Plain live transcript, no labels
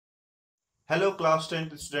Hello class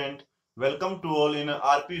 10th student. Welcome to all in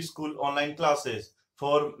RP school online classes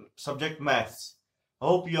for subject maths.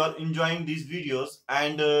 Hope you are enjoying these videos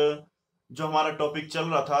and जो हमारा topic चल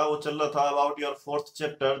रहा था वो चल रहा था about your fourth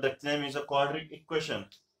chapter that name is a quadratic equation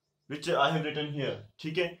which I have written here.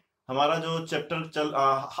 ठीक है, हमारा जो चैप्टर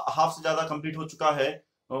हाफ से ज्यादा कंप्लीट हो चुका है।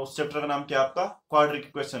 उस चैप्टर का नाम क्या है आपका? Quadric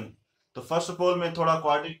equation. तो फर्स्ट ऑफ ऑल मैं थोड़ा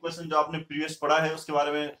क्वाड्रिक इक्वेशन जो आपने प्रीवियस पढ़ा है उसके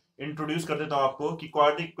बारे में इंट्रोड्यूस कर देता हूं आपको कि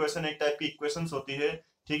क्वाड्रिक इक्वेशन एक टाइप की इक्वेशंस होती है,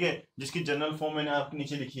 ठीक है, जिसकी जनरल फॉर्म मैंने आपके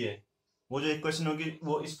नीचे लिखी है। वो जो इक्वेशन होगी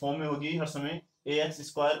वो इस फॉर्म में होगी हर समय ax²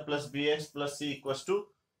 + bx + c =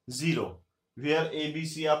 0 where a b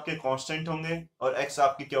c आपके कांस्टेंट होंगे और x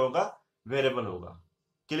आपकी क्या होगा? वेरिएबल होगा।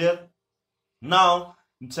 Clear? Now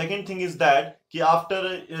second thing is that कि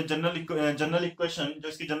आफ्टर जनरल इक्वेशन जो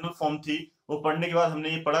इसकी जनरल फॉर्म थी वो पढ़ने के बाद हमने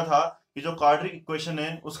ये पढ़ा था कि जो क्वाड्रिक इक्वेशन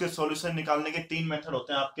है उसके सॉल्यूशन निकालने के 3 मेथड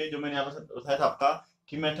होते हैं आपके, जो मैंने यहाँ पर बताया था आपका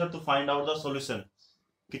कि method to find out the solution,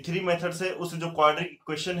 कि 3 मेथड से उस जो क्वाड्रिक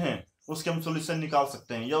इक्वेशन है उसके हम सॉल्यूशन निकाल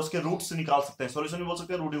सकते हैं या उसके रूट से निकाल सकते हैं। सॉल्यूशन भी बोल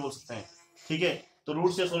सकते हैं, रूट भी बोल सकते हैं, ठीक है। तो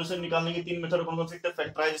रूट से सॉल्यूशन निकालने के 3 मेथड कौन कौन से?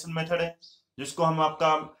 फैक्टराइजेशन मेथड है जिसको हम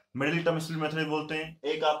आपका मिडिल टर्म स्प्लिट मेथड बोलते हैं,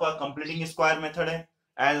 एक आपका कंप्लीटिंग स्क्वायर मेथड है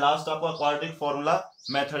एंड लास्ट आपका क्वाड्रेटिक फॉर्मूला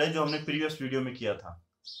मेथड है जो हमने प्रीवियस वीडियो में किया था।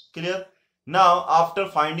 Clear? Now after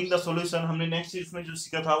finding the solution हमने नेक्स्ट इसमें जो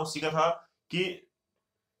सीखा था वो सीखा था कि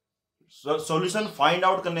सॉल्यूशन फाइंड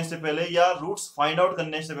आउट करने से पहले या रूट्स फाइंड आउट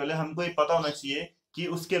करने से पहले हमको ये पता होना चाहिए कि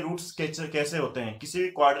उसके रूट्स कैसे होते हैं, किसी भी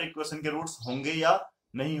क्वाड्रिक इक्वेशन के रूट्स होंगे या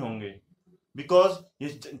नहीं होंगे, बिकॉज ये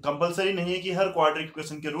कंपलसरी नहीं है कि हर क्वाड्रिक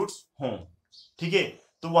इक्वेशन के रूट्स हों, ठीक है।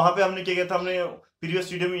 तो वहां पे हमने क्या किया था, हमने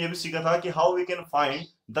प्रीवियस वीडियो में ये भी सीखा था कि how we can find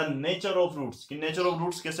the nature of roots, कि नेचर ऑफ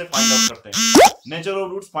रूट्स कैसे फाइंड आउट करते हैं। Nature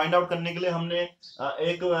of roots find out करने के लिए हमने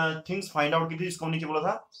एक थिंग्स फाइंड आउट की थी जिसको हमने क्या बोला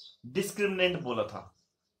था? डिस्क्रिमिनेंट बोला था,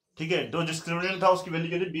 ठीक है। जो डिस्क्रिमिनेंट था उसकी वैल्यू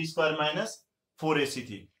क्या थी? b² - 4ac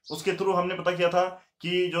थी। उसके थ्रू हमने पता किया था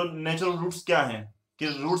कि जो नेचर ऑफ रूट्स क्या हैं, कि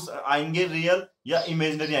रूट्स आएंगे रियल या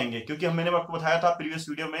इमेजिनरी आएंगे, क्योंकि मैंने आपको बताया था प्रीवियस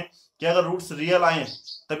वीडियो में कि अगर रूट्स रियल आए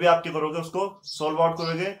तभी आप क्या करोगे? उसको सॉल्व आउट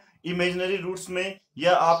करोगे। इमेजिनरी रूट्स में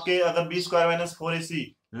या आपके अगर b² - 4ac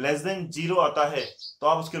 <0 आता है तो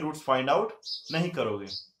आप उसके रूट्स फाइंड आउट नहीं करोगे,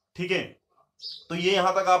 ठीक है। तो ये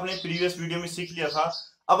यहां तक आपने प्रीवियस वीडियो में सीख लिया था।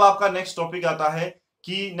 अब आपका नेक्स्ट टॉपिक आता है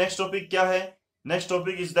कि नेक्स्ट टॉपिक क्या है? नेक्स्ट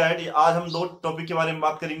टॉपिक इज दैट आज हम 2 टॉपिक के बारे में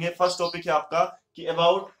बात करेंगे। फर्स्ट टॉपिक है आपका कि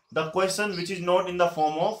about the question which is not in the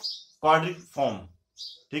form of quadric form,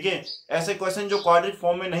 ठीक है। ऐसे क्वेश्चन जो क्वाड्रिक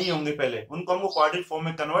फॉर्म में नहीं होंगे पहले उनको हमको क्वाड्रिक फॉर्म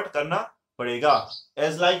में कन्वर्ट करना पड़ेगा।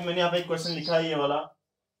 एज लाइक मैंने यहाँ पे एक क्वेश्चन लिखा है ये वाला,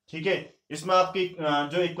 ठीक है। इसमें आपकी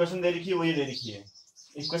जो इक्वेशन दे रखी है वो ये दे रखी है।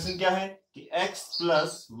 इक्वेशन क्या है कि x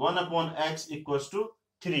 + 1/x =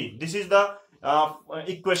 3। This is the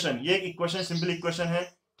equation. ये एक इक्वेशन, सिंपल इक्वेशन है,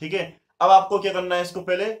 ठीक है। अब आपको क्या करना है? इसको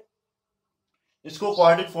पहले इसको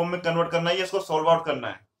क्वाड्रिक फॉर्म में कन्वर्ट करना है या इसको सॉल्व आउट करना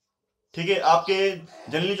है, ठीक है। आपके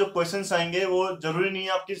जनरली जो क्वेश्चंस आएंगे वो जरूरी नहीं है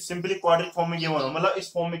आपकी सिंपली क्वाड्रिक फॉर्म में गिवन हो, मतलब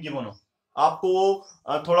इस फॉर्म में गिवन हो। आपको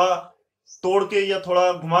वो थोड़ा तोड़ के या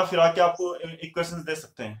थोड़ा घुमा फिरा के आपको इक्वेशंस दे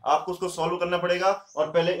सकते हैं। आपको उसको सॉल्व करना पड़ेगा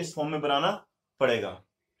और पहले इस फॉर्म में बनाना पड़ेगा,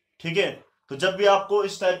 ठीक है। तो जब भी आपको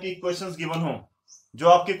इस टाइप की इक्वेशंस गिवन हो जो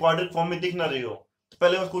आपके क्वाड्रिक फॉर्म में दिख ना रही हो तो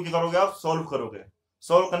पहले उसको क्या करोगे? आप सॉल्व करोगे।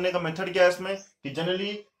 सॉल्व करने का मेथड क्या है इसमें कि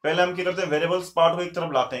जनरली पहले हम क्या करते हैं? वेरिएबल्स पार्ट को एक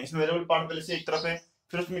तरफ लाते हैं। इसमें वेरिएबल पार्ट पहले से एक तरफ है,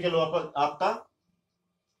 फिर उसमें क्या लो? आपका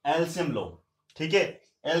एलसीएम लो, ठीक है।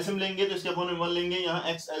 एलसीएम लेंगे तो इसके अपोजिट 1 लेंगे, यहाँ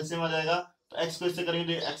x एलसीएम आ जाएगा तो x को इससे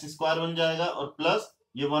करेंगे तो x² बन जाएगा और प्लस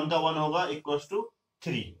ये 1 का 1 होगा =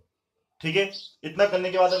 3, ठीक है। इतना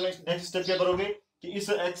करने के बाद नेक्स्ट स्टेप क्या करोगे कि इस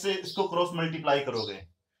x से इसको क्रॉस मल्टीप्लाई करोगे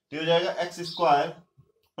तो हो जाएगा x²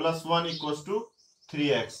 + 1 =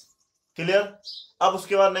 3x। क्लियर? अब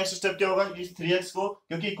उसके बाद नेक्स्ट स्टेप क्या होगा? इस 3x को,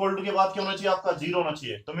 क्योंकि इक्वल टू के बाद क्या होना चाहिए? आपका 0 होना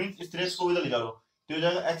चाहिए, तो मीन इस 3x को इधर ले जाओ तो हो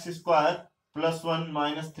जाएगा x² +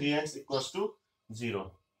 1 - 3x = 0।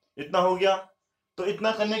 इतना हो गया। तो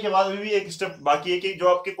इतना करने के बाद भी एक स्टेप बाकी है कि जो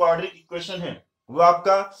आपके क्वाड्रिक इक्वेशन है वो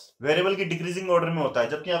आपका वेरिएबल की डिक्रीजिंग ऑर्डर में होता है,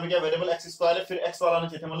 जबकि यहाँ पे क्या वेरिएबल x² है, फिर x वाला आना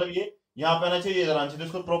चाहिए था, मतलब ये यहाँ पे आना चाहिए, इधर आना चाहिए। तो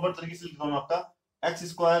इसको प्रॉपर तरीके से लिखता हूं आपका x²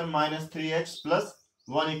 - 3x +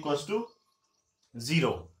 1 =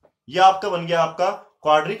 0। यह आपका बन गया आपका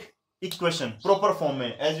क्वाड्रिक इक्वेशन प्रॉपर फॉर्म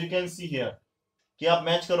में। As you can see here कि आप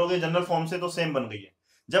मैच करोगे जनरल फॉर्म से तो सेम बन गई है।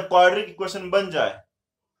 जब क्वाड्रिक इक्वेशन बन जाए,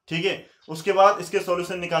 ठीक है, उसके बाद इसके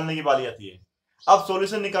सॉल्यूशन निकालने की बारी आती है। अब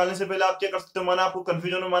सॉल्यूशन निकालने से पहले आप क्या कर सकते हो? माना आपको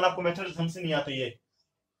कंफ्यूजन हो, माना आपको मेथड ढंग से नहीं आती है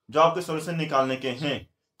जो आपके सॉल्यूशन निकालने के हैं,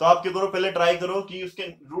 तो आप क्या करो? पहले ट्राई करो कि उसके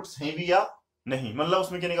रूट्स हैं भी या नहीं, मतलब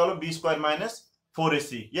उसमें क्या निकालो? b² -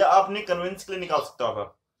 4ac, या आपने कन्विंस के लिए निकाल सकते हो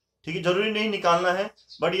आप, ठीक है। जरूरी नहीं निकालना है,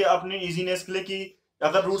 बट ये अपनी इजीनेस के लिए कि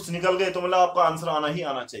अगर रूट्स निकल गए तो मतलब आपका आंसर आना ही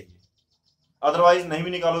आना चाहिए, अदरवाइज नहीं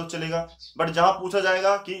भी निकालो तो चलेगा। बट जहां पूछा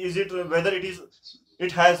जाएगा कि is it whether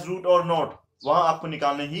it has root और नॉट, वहां आपको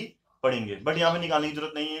निकालने ही पड़ेंगे, बट यहाँ पे निकालने की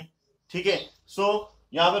जरूरत नहीं है। ठीक है, सो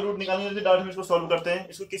यहाँ पे रूट निकालने की डायरेक्ट हम इसको सॉल्व करते हैं,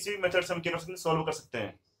 इसको किसी भी मेथड से हम सॉल्व कर सकते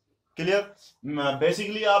हैं। क्लियर।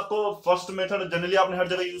 बेसिकली आपको फर्स्ट मेथड जनरली आपने हर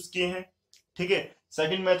जगह यूज किए हैं, ठीक है।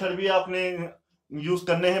 सेकंड मेथड भी आपने यूज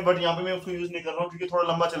करने हैं, बट यहाँ पे मैं उसको यूज नहीं कर रहा हूँ क्योंकि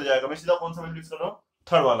थोड़ा लंबा चले जाएगा। मैं सीधा कौन सा मेथड यूज कर रहा हूँ,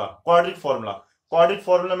 थर्ड वाला, quadric formula. Quadric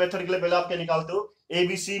formula method के लिए पहले आप क्या निकालते हो,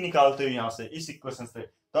 एबीसी निकालते हो यहाँ से इस इक्वेशन से।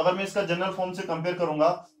 तो अगर मैं इसका जनरल फॉर्म से कंपेयर करूंगा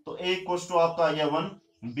तो ए इक्वल्स टू आपका आ गया 1,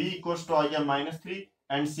 बी इक्वल्स टू आ गया -3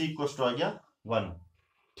 एंड सी इक्वल्स टू आ गया 1।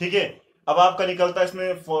 ठीक है, अब आपका निकलता है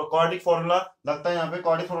इसमें क्वाड्रिक फॉर्मूला लगता है। यहाँ पे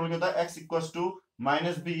क्वाड्रिक फॉर्मूला क्या होता है, x equals to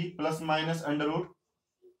 -b plus minus under root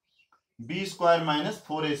B square minus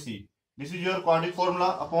 4ac, this is your quadric formula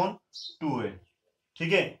upon 2a।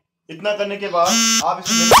 ठीक है, इतना करने के बाद आप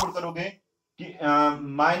इसे पुट करोगे कि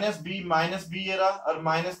 -b ये रहा और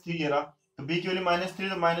 -3 ये रहा, तो b की वैल्यू -3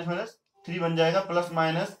 तो -3 बन जाएगा, plus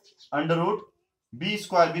minus under root B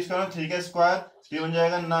square 3 का स्क्वायर, ये बन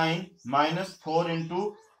जाएगा 9 -4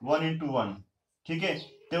 इंटू 1 इंटू 1। ठीक है,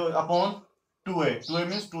 तो अपॉन 2a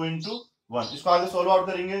मीन्स 2 इंटू 1। इसको आगे सोल्व आउट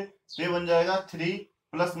करेंगे तो ये बन जाएगा 3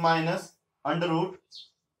 plus minus under root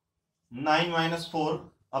 9 - 4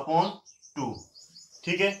 upon 2।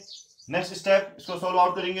 ठीक है, नेक्स्ट स्टेप इसको सोल्व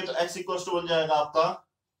आउट करेंगे तो x इक्वल टू बन जाएगा आपका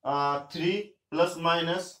 3 प्लस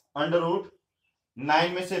माइनस अंडर रूट 9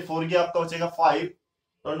 में से 4 गया आपका बचेगा 5,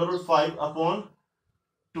 तो अंडर रूट 5 अपॉन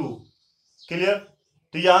 2। क्लियर।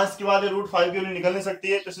 तो यहां इसके बाद √5 की वैल्यू निकल नहीं सकती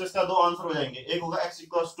है, तो इसलिए इसका दो आंसर हो जाएंगे। एक होगा x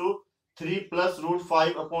equal to 3 plus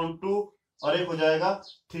 √5 upon 2 और एक हो जाएगा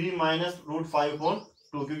 3 माइनस √5 अपॉन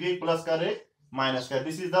 2, क्योंकि एक प्लस का एक माइनस का।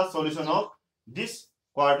 This is the solution of this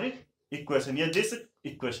quadric equation, या दिस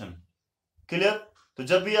इक्वेशन। क्लियर। तो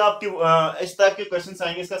जब भी आपके इस टाइप के क्वेश्चन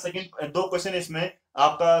आएंगे, इसका सेकंड दो क्वेश्चन इसमें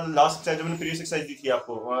आपका लास्ट एक्सरसाइज जो मैंने प्रीवियस एक्सरसाइज दी थी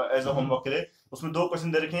आपको एज अ होमवर्क के लिए, उसमें दो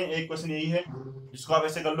क्वेश्चन दे रखे हैं। एक क्वेश्चन यही है जिसको आप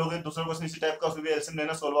ऐसे कर लोगे, दूसरा क्वेश्चन इसी टाइप का, उसमें भी एलसीएम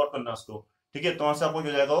लेना, सोल्व आउट करना उसको। ठीक है, तो वहां से आपको हो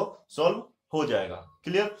जाएगा, वो सोल्व हो जाएगा।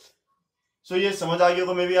 क्लियर। सो ये समझ आ गया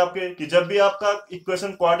होगा मे भी आपके कि जब भी आपका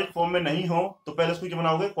इक्वेशन क्वाड्रिक फॉर्म में नहीं हो तो पहले उसको क्या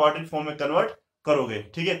बनाओगे, क्वाड्रिक फॉर्म में कन्वर्ट करोगे।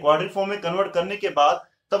 ठीक है, क्वाड्रिक फॉर्म में कन्वर्ट करने के बाद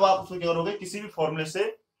तब आप उसको क्या करोगे, किसी भी फॉर्मूले से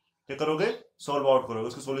क्या करोगे, सोल्व आउट करोगे,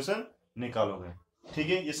 उसका सॉल्यूशन निकालोगे। ठीक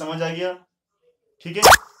है, ये समझ आ गया। ठीक है,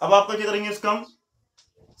 अब आपका क्या करेंगे, इसका हम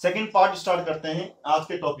सेकंड पार्ट स्टार्ट करते हैं आज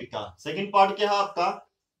के टॉपिक का। सेकंड पार्ट क्या है आपका,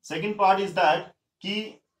 सेकंड पार्ट इज दैट कि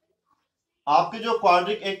आपके जो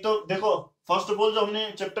क्वाड्रिक, एक तो देखो फर्स्ट ऑफ ऑल जो हमने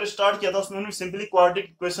चैप्टर स्टार्ट किया था उसमें हमने सिंपली क्वाड्रिक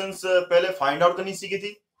इक्वेशंस पहले फाइंड आउट करनी सीखी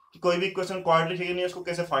थी कि कोई भी इक्वेशन क्वाड्रिक है कि नहीं, उसको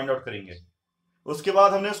कैसे फाइंड आउट करेंगे। उसके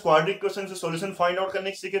बाद हमने उस क्वाड्रिक इक्वेशन से सॉल्यूशन फाइंड आउट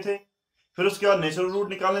करने सीखे थे, फिर उसके बाद नेचुरल रूट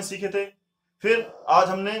निकालने सीखे थे, फिर आज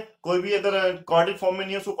हमने कोई भी अगर क्वाड्रिक फॉर्म में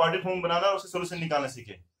नहीं है उसको क्वाड्रिक फॉर्म बनाना और उसके सॉल्यूशन निकालने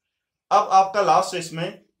सीखे। अब आपका लास्ट है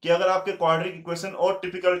इसमें कि अगर आपके क्वाड्रिक इक्वेशन और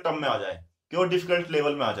टिपिकल टर्म में आ जाए, कि वो डिफिकल्ट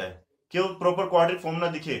लेवल में आ जाए, कि वो प्रॉपर क्वाड्रिक फॉर्म ना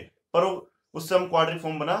दिखे, पर उससे हम क्वाड्रिक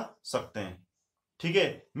फॉर्म बना सकते हैं। ठीक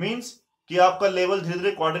है, मींस कि आपका लेवल धीरे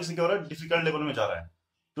धीरे क्वाड्रिक से क्या हो रहा है, डिफिकल्ट लेवल में जा रहा है।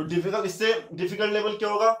 तो डिफिकल्ट, इससे डिफिकल्ट लेवल क्या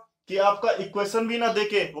होगा कि आपका इक्वेशन भी ना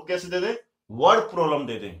देके वो कैसे दे दे, वर्ड प्रॉब्लम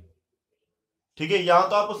दे दे। ठीक है, यहां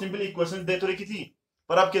तो आपको सिंपली इक्वेशन दे तो रखी थी,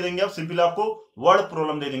 पर आप क्या देंगे, आप सिंपली आपको वर्ड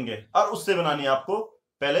प्रॉब्लम दे देंगे और उससे बनानी है आपको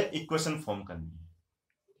पहले इक्वेशन फॉर्म करनी है।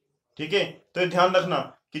 ठीक है, तो ये ध्यान रखना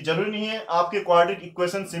कि जरूरी नहीं है आपके क्वाड्रिक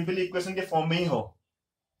इक्वेशन सिंपली इक्वेशन के फॉर्म में ही हो,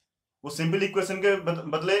 वो सिंपल इक्वेशन के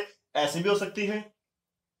बदले ऐसे भी हो सकती है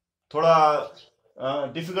थोड़ा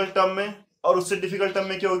डिफिकल्ट टर्म में, और उससे डिफिकल्ट टर्म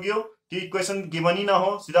में क्या होगी हो कि इक्वेशन गिवन ही ना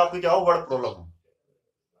हो, सीधा आपको क्या हो, वर्ड प्रॉब्लम हो।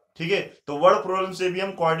 ठीक है, तो वर्ड प्रॉब्लम से भी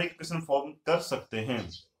हम क्वाड्रिक इक्वेशन फॉर्म कर सकते हैं।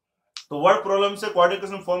 तो वर्ड प्रॉब्लम से क्वाड्रिक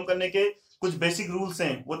इक्वेशन फॉर्म करने के कुछ बेसिक रूल्स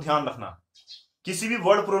हैं, वो ध्यान रखना। किसी भी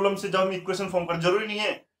वर्ड प्रॉब्लम से जब हम इक्वेशन फॉर्म कर, जरूरी नहीं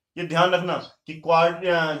है, ये ध्यान रखना कि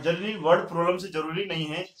जनरली वर्ड प्रॉब्लम से जरूरी नहीं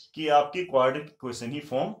है कि आपकी क्वाड्रिक इक्वेशन ही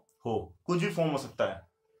फॉर्म हो, कुछ भी फॉर्म हो सकता है।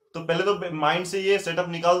 तो पहले तो माइंड से ये सेटअप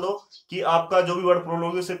निकाल दो कि आपका जो भी वर्ड प्रॉब्लम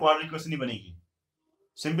होगी उससे क्वाड्रिक इक्वेशन ही बनेगी।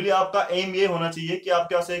 सिंपली आपका एम ये होना चाहिए कि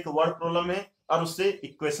आपके पास एक वर्ड प्रॉब्लम है और उससे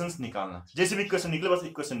इक्वेशंस निकालना, जैसे भी इक्वेशन निकले बस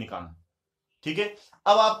इक्वेशन निकालना। ठीक है,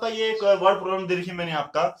 अब आपका ये एक वर्ड प्रॉब्लम दे रखी मैंने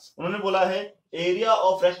आपका, उन्होंने बोला है एरिया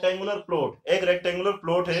ऑफ रेक्टेंगुलर प्लॉट, एक रेक्टेंगुलर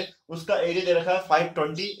प्लॉट है, उसका एरिया दे रखा है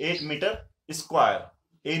 528 मीटर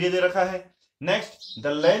स्क्वायर एरिया दे रखा है। Next, the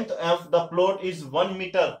length of the plot is 1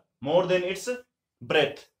 metre more than it's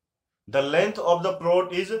breath, the length of the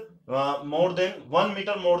plot is more than 1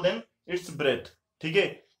 metre more than it's breath. ठीक है,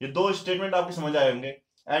 ये दो स्टेटमेंट आपके समझ आए होंगे।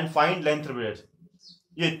 एंड फाइंड लेंथ ब्रेथ,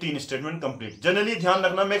 ये 3 स्टेटमेंट कंप्लीट। जनरली ध्यान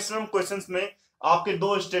रखना मैक्सिमम क्वेश्चंस में आपके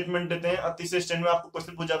 2 स्टेटमेंट देते हैं और तीसरे स्टेटमेंट में आपको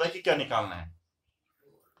क्वेश्चन पूछ जाता है कि क्या निकालना है।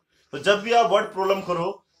 तो जब भी आप वर्ड प्रॉब्लम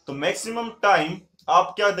करो तो मैक्सिमम टाइम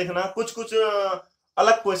आप क्या देखना, कुछ कुछ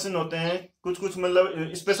अलग क्वेश्चन होते हैं, कुछ कुछ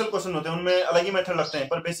मतलब स्पेशल क्वेश्चन होते हैं, उनमें अलग ही मेथड लगते हैं,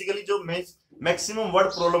 पर बेसिकली जो मैक्सिमम वर्ड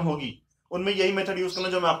प्रॉब्लम होगी उनमें यही मेथड यूज करना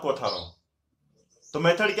जो मैं आपको बता रहा हूं। तो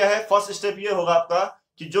मेथड क्या है, फर्स्ट स्टेप ये होगा आपका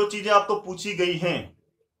कि जो चीजें आपको पूछी गई हैं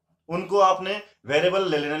उनको आपने वेरिएबल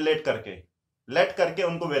ले लेना, लेट करके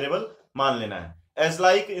उनको वेरिएबल मान लेना है। As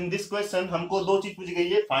like in this question हमको दो चीज पूछी गई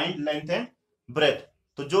है, फाइंड लेंथ एंड ब्रेथ।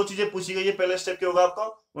 तो जो चीजें पूछी गई है पहले स्टेप क्या होगा आपका,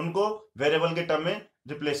 उनको वेरिएबल के टर्म में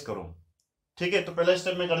रिप्लेस करो। ठीक है, तो पहला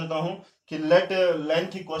स्टेप मैं कर देता हूं कि लेट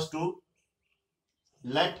लेंथ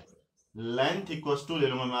इक्वल्स टू ले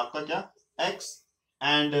लूंगा मैं आपका क्या x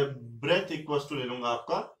and breadth equals to ले लूंगा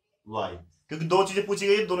आपका y, क्योंकि दो चीजें पूछी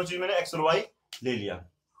गई है, दोनों चीज मैंने x और y ले लिया।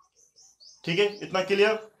 ठीक है, इतना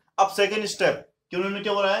क्लियर। अब सेकेंड स्टेप कि उन्होंने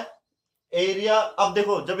क्या बोला है, एरिया। अब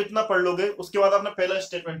देखो जब इतना पढ़ लोगे उसके बाद आपने पहला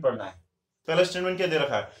स्टेटमेंट पढ़ना है। पहला स्टेटमेंट क्या दे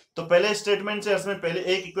रखा है, तो पहले स्टेटमेंट से इसमें पहले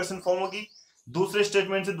एक इक्वेशन फॉर्म होगी, दूसरे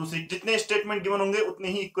स्टेटमेंट से दूसरी, जितने स्टेटमेंट गिवन होंगे उतनी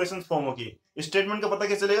ही इक्वेशन फॉर्म होगी। स्टेटमेंट का पता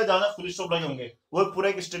कैसे चलेगा, जहां फुल स्टॉप लगे होंगे वो पूरा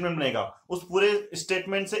एक स्टेटमेंट बनेगा, उस पूरे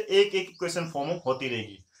स्टेटमेंट से एक एक इक्वेशन फॉर्म होती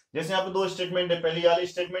रहेगी। जैसे यहाँ पे दो स्टेटमेंट है, पहली वाली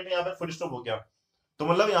स्टेटमेंट है, यहाँ पे फुल स्टॉप हो गया, तो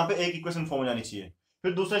मतलब यहाँ पे एक इक्वेशन फॉर्म हो जानी चाहिए।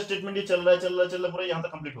 फिर दूसरा स्टेटमेंट ये चल रहा है पूरा यहाँ तक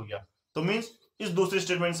कंप्लीट हो गया, तो मीन्स इस दूसरे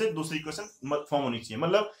स्टेटमेंट से दूसरी इक्वेशन फॉर्म होनी चाहिए।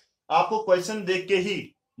 मतलब आपको क्वेश्चन देख के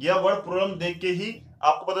ही या वर्ड प्रॉब्लम देख के ही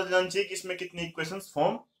आपको पता चलना चाहिए कि इसमें कितनी इक्वेशंस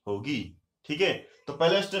फॉर्म होगी। ठीक है, तो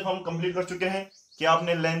पहला स्टेप हम कंप्लीट कर चुके हैं कि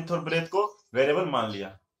आपने लेंथ और ब्रेथ को वेरिएबल मान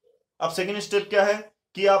लिया। अब सेकंड स्टेप क्या है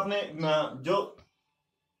कि आपने जो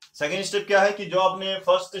आपने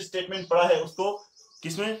फर्स्ट स्टेटमेंट पढ़ा है उसको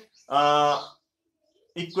किसमें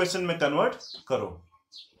इक्वेशन में कन्वर्ट करो।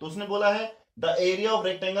 तो उसने बोला है the area of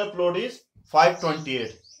rectangle plot is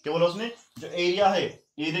 528। क्या बोला उसने, जो एरिया है,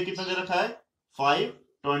 एरिया कितना दे रखा है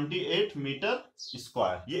 528 मीटर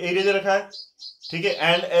स्क्वायर, ये एरिया दे रखा है। ठीक है,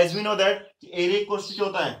 and as we know that area equals to क्या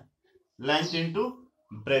होता है, लेंथ इनटू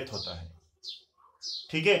ब्रेथ होता है।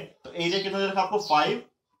 ठीक है, तो एरिया कितना दे रखा है आपको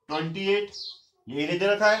 528, ये एरिया दे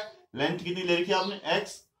रखा है, लेंथ कितनी ले रखी है आपने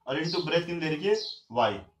x, और इनटू ब्रेथ कितनी ले रखी है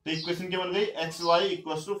y। तो इक्वेशन क्या बन गई, एक्स वाई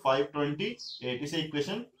इक्वल्स टू 528, इसे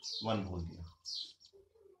इक्वेशन 1 बोल दिया।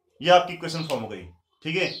 ये आपकी इक्वेशन फॉर्म हो गई।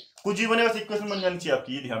 ठीक है, कुछ ही बने बस इक्वेशन बन जानी चाहिए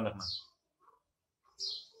आपकी, ये ध्यान रखना।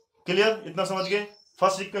 क्लियर, इतना समझ गए,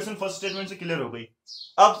 फर्स्ट इक्वेशन फर्स्ट स्टेटमेंट से क्लियर हो गई।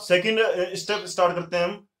 अब सेकंड स्टेप स्टार्ट करते हैं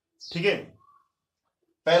हम। ठीक है,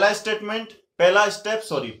 पहला स्टेप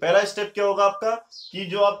क्या होगा आपका कि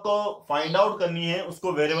जो आपको फाइंड आउट करनी है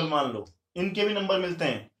उसको वेरिएबल मान लो। इनके भी नंबर मिलते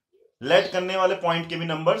हैं, लेट करने वाले पॉइंट के भी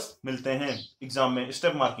नंबर्स मिलते हैं एग्जाम में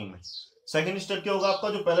स्टेप मार्किंग में। सेकंड स्टेप क्या होगा आपका,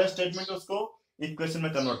 जो पहला स्टेटमेंट है उसको इक्वेशन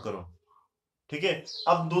में कन्वर्ट करो। ठीक है,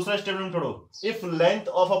 अब दूसरा स्टेटमेंट छोड़ो, if length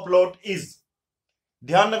of a plot is,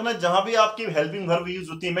 ध्यान रखना जहां भी आपकी हेल्पिंग वर्ब यूज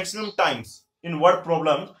होती है maximum times in word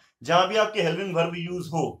problem, जहां भी आपकी हेल्पिंग वर्ब यूज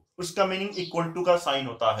हो उसका मीनिंग इक्वल टू का साइन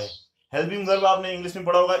होता है। हेल्पिंग वर्ब आपने इंग्लिश में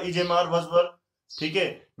पढ़ा होगा, इज, एम, आर, वज, वर, ठीक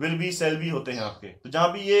है, विल बी, शैल बी होते हैं आपके। तो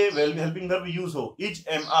जहां भी ये हेल्पिंग वर्ब यूज हो, इज,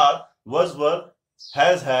 एम, आर, वज, वर,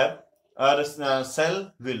 हैज, हैव और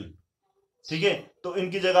शैल, विल, ठीक है, तो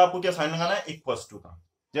इनकी जगह आपको क्या साइन लगाना है, इक्वल्स टू का।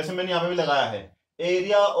 जैसे मैंने यहां पे भी लगाया है,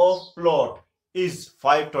 एरिया ऑफ प्लॉट इज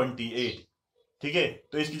 528। ठीक है,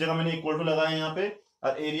 तो इसकी जगह मैंने इक्वल टू लगाया यहाँ पे,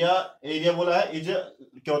 और एरिया बोला है इज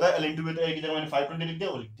क्या होता है, एल इंटू बी, तो ए की जगह मैंने 520 लिख दिया,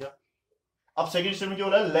 वो लिख दिया। अब सेकंड स्टेटमेंट क्या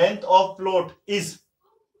हो रहा है, लेंथ ऑफ प्लॉट इज,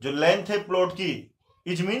 जो लेंथ है प्लॉट की,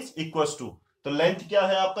 इज मींस इक्वल्स टू, तो लेंथ क्या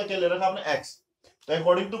है आपका, क्या ले रखा आपने एक्स। तो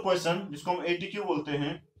अकॉर्डिंग टू क्वेश्चन जिसको हम एटीक्यू बोलते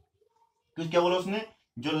हैं, तो क्या बोला उसने,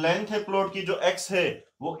 जो लेंथ है प्लॉट की जो एक्स है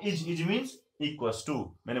वो इज मींस इक्वल्स टू।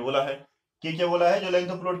 मैंने बोला है कि क्या बोला है, जो लेंथ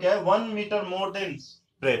ऑफ प्लॉट क्या है, 1 metre more than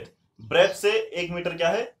breath, breath से 1 मीटर क्या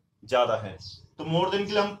है, ज्यादा है। तो मोर देन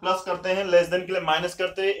के लिए हम प्लस करते हैं, लेस देन के लिए माइनस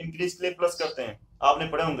करते हैं, इंक्रीज के लिए प्लस करते हैं, आपने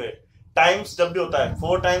पढ़े होंगे। टाइम्स जब भी होता है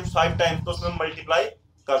 4 टाइम्स 5 टाइम्स तो उसमें हम मल्टीप्लाई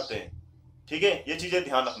करते हैं। ठीक है, ये चीजें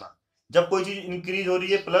ध्यान रखना, जब कोई चीज इंक्रीज हो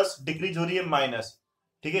रही है प्लस, डिक्रीज हो रही है माइनस,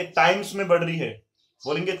 ठीक है, टाइम्स में बढ़ रही है,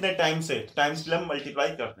 बोलेंगे इतने टाइम्स से, टाइम्स के लिए हम मल्टीप्लाई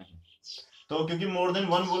करते हैं। तो क्योंकि मोर देन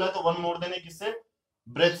 1 बोला है तो 1 मोर देन है किससे,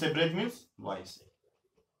 ब्रेथ से, ब्रेथ मींस वाई से।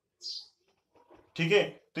 ठीक है,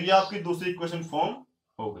 तो ये आपकी दूसरी इक्वेशन फॉर्म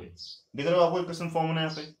हो गई। दिख रहा हो आपको इक्वेशन फॉर्म होना है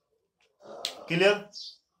यहाँ पे, क्लियर,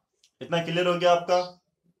 इतना क्लियर हो गया आपका,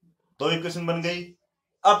 तो इक्वेशन बन गई।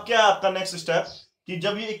 अब क्या है आपका नेक्स्ट स्टेप कि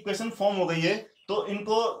जब ये इक्वेशन फॉर्म हो गई है तो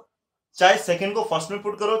इनको चाहे सेकंड को फर्स्ट में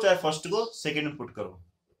पुट करो, चाहे फर्स्ट को सेकंड में पुट करो।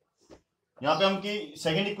 यहाँ पे हम की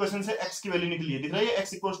सेकंड इक्वेशन से x की वैल्यू निकली है, दिख रहा है,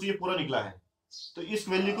 x इक्वल्स टू ये पूरा निकला है, तो इस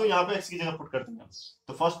वैल्यू को यहाँ पे x की जगह पुट करते हैं।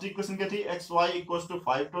 तो फर्स्ट इक्वेशन क्या थी, एक्स वाई इक्वल्स टू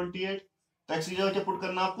 528, तो x की जगह क्या पुट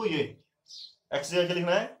करना है आपको, ये x की जगह क्या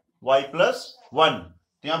लिखना है, y प्लस 1,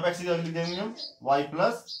 तो यहाँ पे x लिख देंगे हम y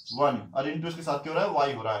प्लस 1 और इंटू इसके साथ क्या हो रहा है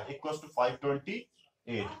y हो रहा है इक्वल टू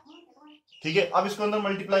 528। ठीक है, अब इसको अंदर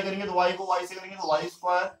मल्टीप्लाई करेंगे तो y को y से करेंगे तो y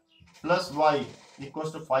square plus Y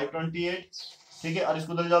equal to 528। ठीक है, और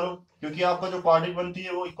इसको उधर डालो क्योंकि आपका जो क्वाड्रिक बनती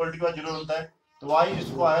है वो इक्वल टू के बाद जीरो बनता है, तो y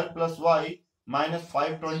square plus Y minus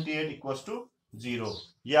 528 equal to 0।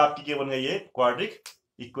 ये आपकी क्या बन गई है, क्वाड्रिक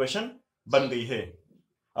इक्वेशन बन गई है।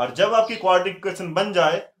 और जब आपकी क्वाड्रिक इक्वेशन बन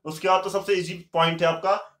जाए उसके बाद तो सबसे इजी पॉइंट है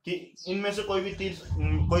आपका कि इनमें से कोई भी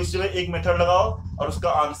कोई सिर्फ एक मेथड लगाओ और उसका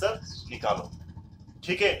आंसर निकालो।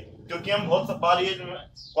 ठीक है, क्योंकि हम बहुत बार ये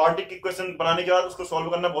क्वाड्रिक इक्वेशन बनाने के बाद उसको सॉल्व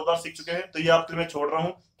करना बहुत बार सीख चुके हैं, तो ये आपके लिए मैं छोड़ रहा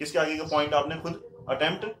हूं कि इसके आगे का पॉइंट आपने खुद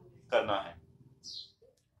अटेम्प्ट करना है।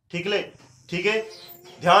 ठीक है,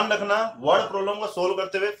 ध्यान रखना वर्ड प्रॉब्लम को सोल्व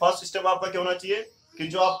करते हुए फर्स्ट स्टेप आपका क्या होना चाहिए कि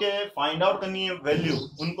जो आपके फाइंड आउट करनी है वैल्यू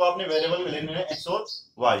उनको आपने वेरिएबल में लेने हैं एक्स और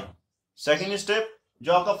वाई। सेकंड स्टेप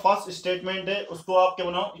जो आपका फर्स्ट स्टेटमेंट है उसको आप क्या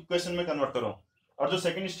बनाओ, इक्वेशन में कन्वर्ट करो, और जो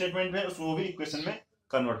सेकंड स्टेटमेंट है उसको भी इक्वेशन में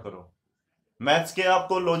कन्वर्ट करो। मैथ्स के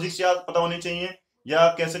आपको लॉजिक्स याद पता होने चाहिए या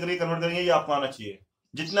कैसे करके कन्वर्ट करेंगे ये आपको आना चाहिए।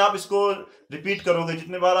 जितना आप इसको रिपीट करोगे,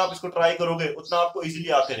 जितने बार आप इसको ट्राई करोगे उतना आपको इजीली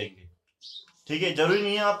आते रहेंगे। ठीक है, जरूरी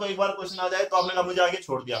नहीं है आपको एक बार क्वेश्चन आ जाए तो आपने कहा मुझे आगे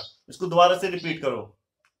छोड़ दिया, इसको दोबारा से रिपीट करो,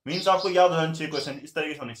 मीन्स आपको याद होना चाहिए क्वेश्चन, इस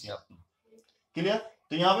तरीके से होने चाहिए आपकी। क्लियर,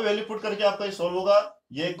 तो यहाँ पे वैल्यू पुट करके आपका ये सोल्व होगा,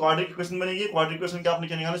 ये क्वाड्रिक इक्वेशन बनेगी। क्वाड्रिक इक्वेशन के आपने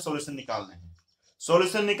क्या निकालना है, सॉल्यूशन निकालने हैं।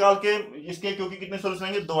 सॉल्यूशन निकाल के इसके क्योंकि कितने सॉल्यूशन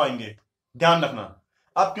आएंगे, 2 आएंगे, ध्यान रखना।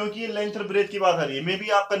 अब क्योंकि ये लेंथ और ब्रेथ की बात आ रही है, मे भी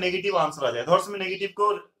आपका नेगेटिव आंसर आ जाए, थोड़ा सा नेगेटिव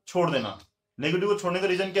को छोड़ देना। नेगेटिव को छोड़ने का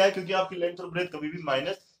रीजन क्या है, क्योंकि आपकी लेंथ और ब्रेथ कभी भी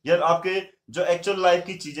माइनस या आपके जो एक्चुअल लाइफ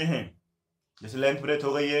की चीजें हैं जैसे लेंथ ब्रेथ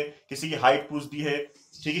हो गई है, किसी की हाइट पूछ दी है,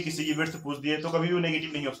 ठीक है, किसी की विड्थ पूछ दी है, तो कभी भी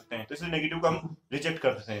नेगेटिव नहीं हो सकते हैं, तो इसलिए नेगेटिव को हम रिजेक्ट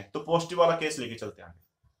कर देते हैं, तो पॉजिटिव वाला केस लेके चलते हैं।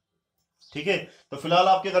 ठीक है, तो फिलहाल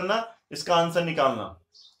आप क्या करना, इसका आंसर निकालना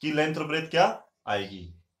कि लेंथ और ब्रेथ क्या आएगी।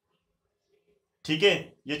 ठीक है,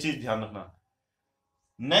 ये चीज ध्यान रखना।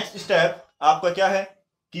 नेक्स्ट स्टेप आपका क्या है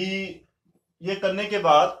कि ये करने के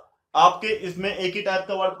बाद आपके इसमें एक ही टाइप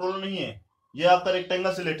का वर्ड प्रॉब्लम नहीं है, ये आपका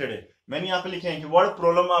रेक्टेंगल से रिलेटेड है। मैंने यहाँ पे लिखे हैं कि वर्ड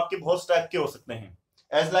प्रॉब्लम आपके बहुत टाइप के हो सकते हैं,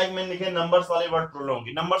 एज लाइक मैंने लिखे नंबर्स वाले वर्ड प्रॉब्लम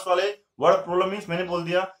होंगे। नंबर्स वाले वर्ड प्रॉब्लम मींस मैंने बोल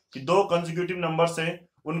दिया कि 2 कंसेक्यूटिव नंबर्स है,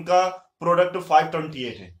 उनका प्रोडक्ट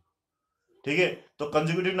 528 है। ठीक है, तो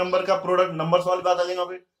कंसेक्यूटिव नंबर का प्रोडक्ट, नंबर्स वाली बात आ गई वहां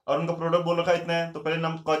पे, और उनका प्रोडक्ट बोल रखा है इतना है, तो पहले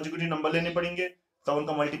कंसेक्यूटिव नंबर लेने पड़ेंगे, तब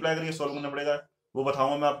उनका मल्टीप्लाई करके सोल्व करना पड़ेगा, वो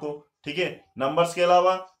बताऊंगा मैं आपको। ठीक है, नंबर्स के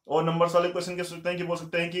अलावा और नंबर्स वाले क्वेश्चन के सकते हैं कि बोल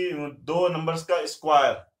सकते हैं कि 2 नंबर्स का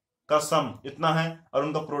स्क्वायर का सम इतना है और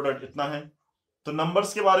उनका प्रोडक्ट इतना है, तो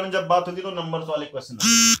नंबर्स के बारे में जब बात होगी तो नंबर्स वाले क्वेश्चन।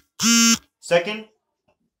 सेकंड,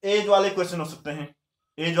 एज वाले क्वेश्चन हो सकते हैं।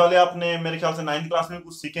 एज वाले आपने मेरे ख्याल से 9th क्लास में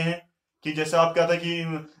कुछ सीखे हैं कि जैसे आप क्या था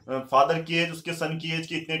कि फादर की एज उसके सन की एज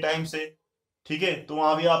की इतने टाइम से। ठीक है, तो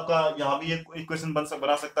वहां भी आपका यहाँ भी एक क्वेश्चन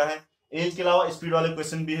बना सकता है। एज के अलावा स्पीड वाले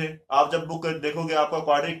क्वेश्चन भी है, आप जब बुक देखोगे आपका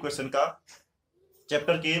क्वाड्रिक इक्वेशन का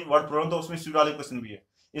चैप्टर के वर्ड प्रॉब्लम, तो उसमें स्पीड वाले क्वेश्चन भी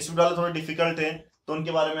है। स्पीड वाले थोड़े डिफिकल्ट हैं, तो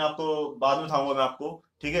उनके बारे में आपको बाद में बताऊंगा मैं आपको।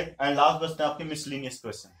 ठीक है, एंड लास्ट बचते हैं आपके मिसलिनियस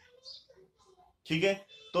क्वेश्चन। ठीक है,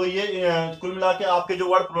 तो ये कुल मिला के आपके जो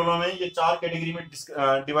वर्ड प्रॉब्लम है ये 4 कैटेगरी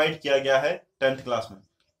में डिवाइड किया गया है 10th क्लास में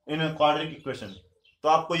इन क्वाड्रिक इक्वेशन। तो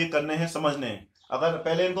आपको ये करने हैं, समझने हैं। अगर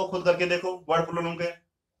पहले इनको खुद करके देखो वर्ड प्रॉब्लम के,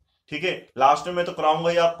 ठीक है, लास्ट में मैं तो कराऊंगा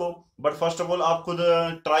ही आपको, बट फर्स्ट ऑफ ऑल आप खुद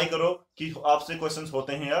ट्राई करो कि आपसे क्वेश्चंस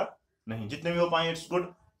होते हैं या नहीं। जितने भी हो पाए इट्स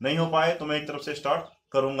गुड, नहीं हो पाए तो मैं एक तरफ से स्टार्ट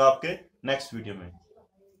करूंगा आपके नेक्स्ट वीडियो में।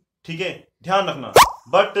 ठीक है, ध्यान रखना।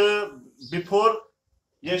 बट बिफोर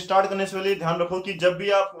ये स्टार्ट करने से पहले ध्यान रखो कि जब भी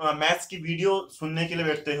आप मैथ्स की वीडियो सुनने के लिए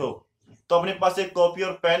बैठते हो तो अपने पास एक कॉपी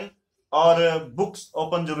और पेन और बुक्स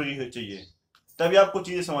ओपन जरूरी हो चाहिए, तभी आपको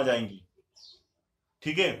चीजें समझ आएंगी।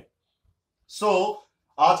 ठीक है, सो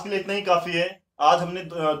आज के लिए इतना ही काफी है। आज हमने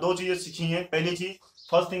 2 चीजें सीखी हैं। पहली चीज,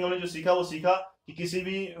 फर्स्ट थिंग हमने जो सीखा वो सीखा कि किसी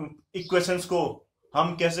भी इक्वेशंस को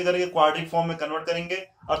हम कैसे करेंगे, क्वाड्रिक फॉर्म में कन्वर्ट करेंगे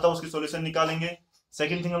और तब उसकी सॉल्यूशन निकालेंगे।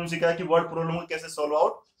 सेकंड थिंग हमने सीखा कि वर्ड प्रॉब्लम को कैसे सॉल्व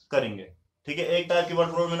आउट करेंगे। ठीक है, एक टाइप की वर्ड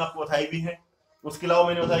प्रॉब्लम मैंने आपको बताई भी है, उसके अलावा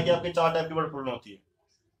मैंने बताया कि आपके 4 टाइप की वर्ड प्रॉब्लम होती है।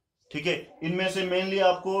 ठीक है, इनमें से मेनली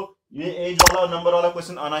आपको ये एज वाला और नंबर वाला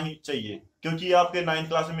क्वेश्चन आना ही चाहिए, क्योंकि आपके 9th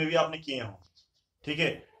क्लास में भी आपने किए हो। ठीक है,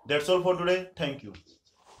 that's all for today, thank you.